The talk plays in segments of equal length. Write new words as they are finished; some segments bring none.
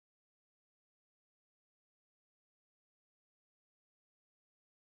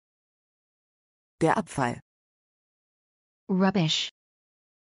Der Abfall. Rubbish.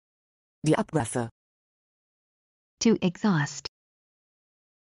 Die Abwasser. To exhaust.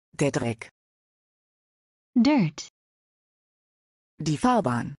 Der Dreck. Dirt. Die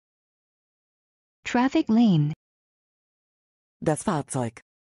Fahrbahn. Traffic lane. Das Fahrzeug.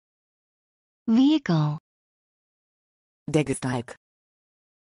 Vehicle. Der Gehsteig.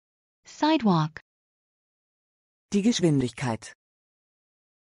 Sidewalk. Die Geschwindigkeit.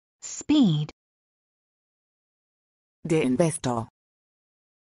 Speed. Der Investor.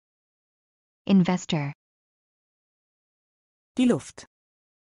 Investor. Die Luft.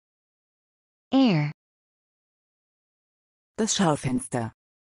 Air. Das Schaufenster.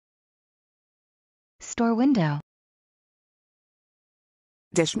 Store window.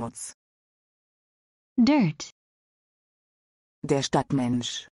 Der Schmutz. Dirt. Der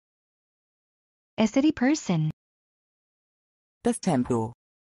Stadtmensch. A city person. Das Tempo.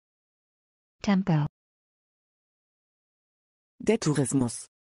 Tempo. Der Tourismus.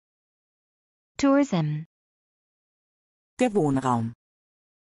 Tourism. Der Wohnraum.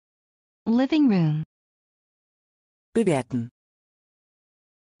 Living room. Bewerten.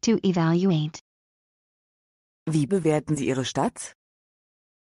 To evaluate. Wie bewerten Sie Ihre Stadt?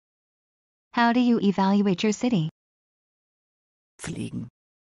 How do you evaluate your city? Pflegen.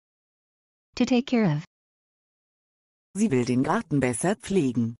 To take care of. Sie will den Garten besser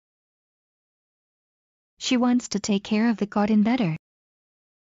pflegen. She wants to take care of the garden better.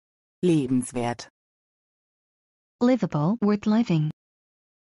 Lebenswert. Livable, worth living.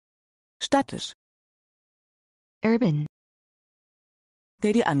 Stattisch. Urban.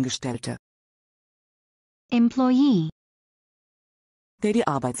 Die Angestellte. Employee. Die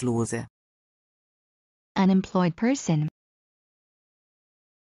Arbeitslose. Unemployed person.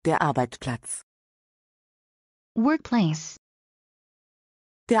 Der Arbeitsplatz. Workplace.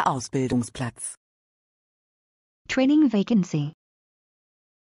 Der Ausbildungsplatz. Training vacancy.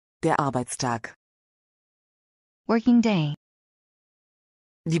 Der Arbeitstag. Working day.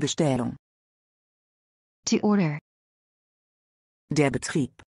 Die Bestellung. To order. Der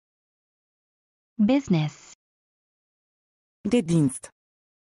Betrieb. Business. Der Dienst.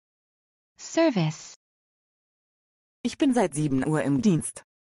 Service. Ich bin seit 7 Uhr im Dienst.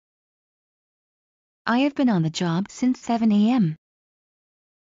 I have been on the job since 7 a.m.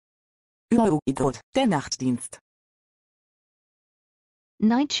 Überigot, der Nachtdienst.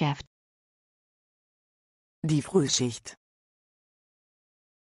 Night shift. Die Frühschicht.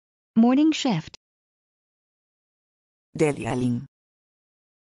 Morning shift. Der Lehrling.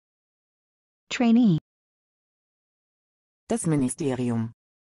 Trainee. Das Ministerium.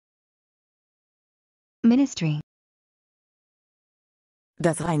 Ministry.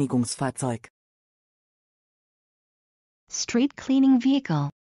 Das Reinigungsfahrzeug. Street cleaning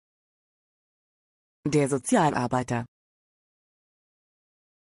vehicle. Der Sozialarbeiter.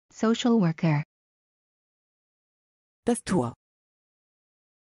 Social worker. Das Tor.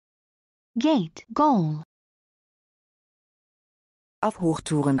 Gate. Goal. Auf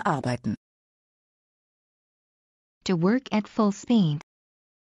Hochtouren arbeiten. To work at full speed.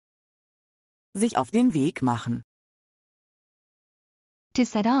 Sich auf den Weg machen. To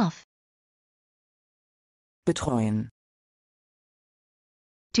set off. Betreuen.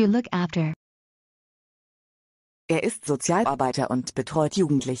 To look after. Er ist Sozialarbeiter und betreut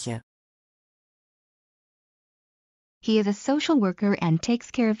Jugendliche. He is a social worker and takes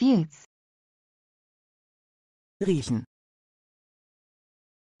care of youths. Riechen.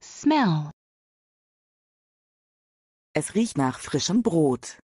 Smell. Es riecht nach frischem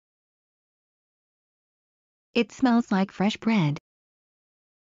Brot. It smells like fresh bread.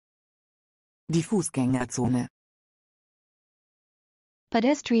 Die Fußgängerzone.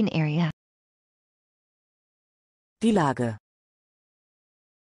 Pedestrian area. Die Lage.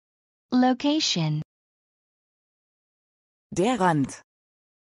 Location. Der Rand.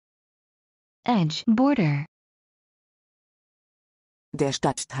 Edge. Border. Der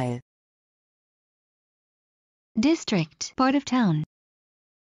Stadtteil. District. Part of town.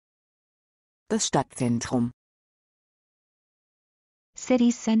 Das Stadtzentrum.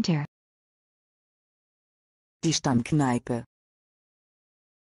 City center. Die Stammkneipe.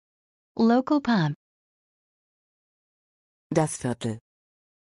 Local pub. Das Viertel.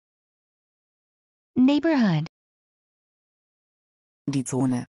 Neighborhood. Die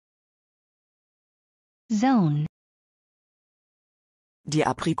Zone. Zone. Die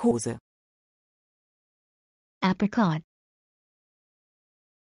Aprikose. Apricot.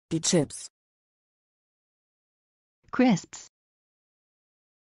 Die Chips. Crisps.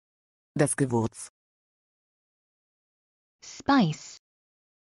 Das Gewürz. Spice.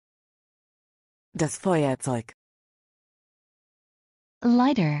 Das Feuerzeug.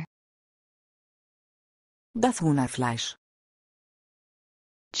 Lighter. Das Hühnerfleisch.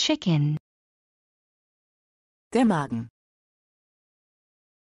 Chicken. Der Magen.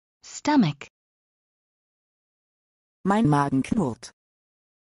 Stomach. Mein Magen knurrt.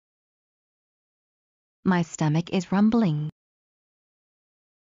 My stomach is rumbling.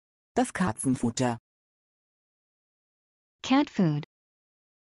 Das Katzenfutter. Cat food.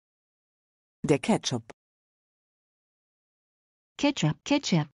 Der Ketchup.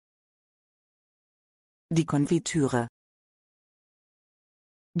 Ketchup. Die Konfitüre.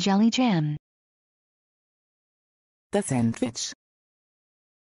 Jelly jam. Das Sandwich.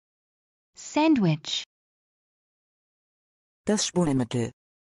 Sandwich. Das Spülmittel.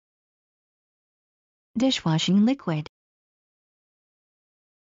 Dishwashing liquid.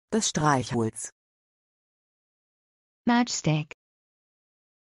 Das Streichholz. Matchstick.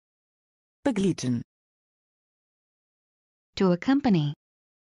 Begleiten. To accompany.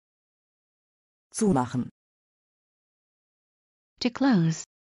 Zumachen. To close.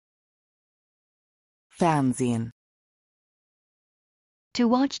 Fernsehen. To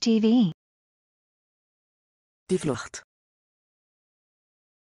watch TV. Die Flucht.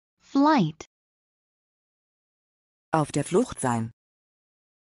 Flight. Auf der Flucht sein.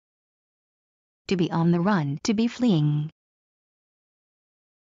 To be on the run. To be fleeing.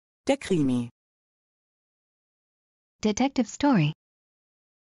 Der Krimi. Detective story.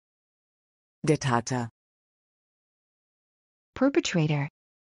 Der Täter. Perpetrator.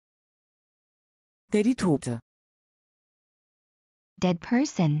 Die Tote. Dead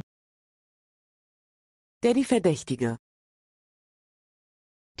person. Die Verdächtige.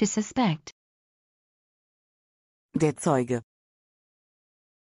 To suspect. Der Zeuge.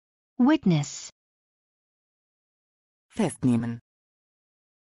 Witness. Festnehmen.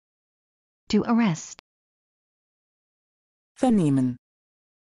 To arrest. Vernehmen.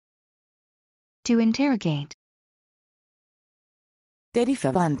 To interrogate. Die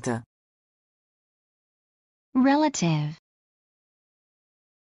Verwandte. Relative.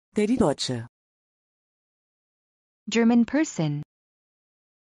 Die Deutsche. German person.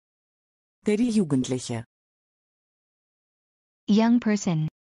 Die Jugendliche. Young person.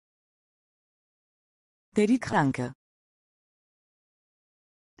 Die Kranke.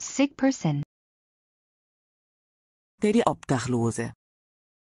 Sick person. Die Obdachlose.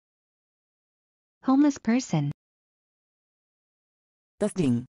 Homeless person. Das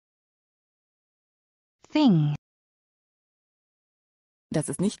Ding. Thing. Das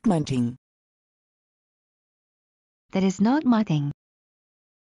ist nicht mein Ding. That is not my thing.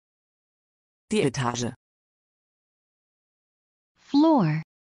 Die Etage. Floor.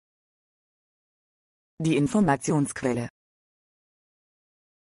 Die Informationsquelle.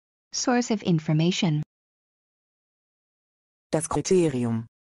 Source of information. Das Kriterium.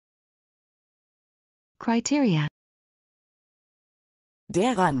 Criteria.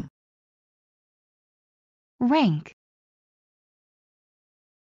 Der Rang. Rank.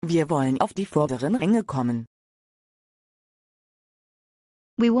 Wir wollen auf die vorderen Ränge kommen.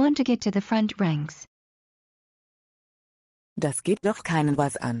 We want to get to the front ranks. Das geht doch keinen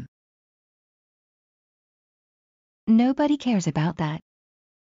was an. Nobody cares about that.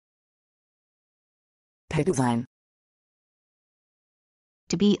 Per Du sein.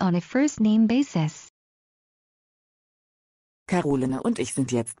 To be on a first name basis. Caroline und ich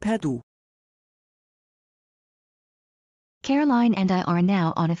sind jetzt per Du. Caroline and I are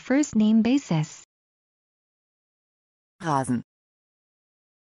now on a first name basis. Rasen.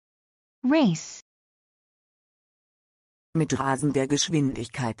 Race. Mit rasender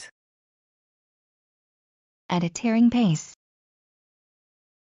Geschwindigkeit. At a tearing pace.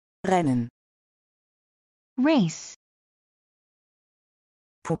 Rennen. Race.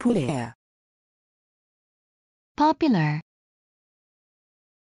 Populär. Popular.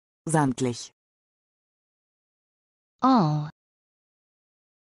 Samtlich. All.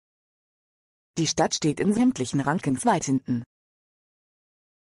 Die Stadt steht in sämtlichen Rankings weit hinten.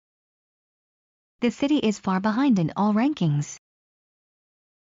 The city is far behind in all rankings.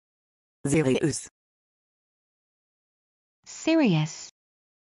 Seriös. Serious.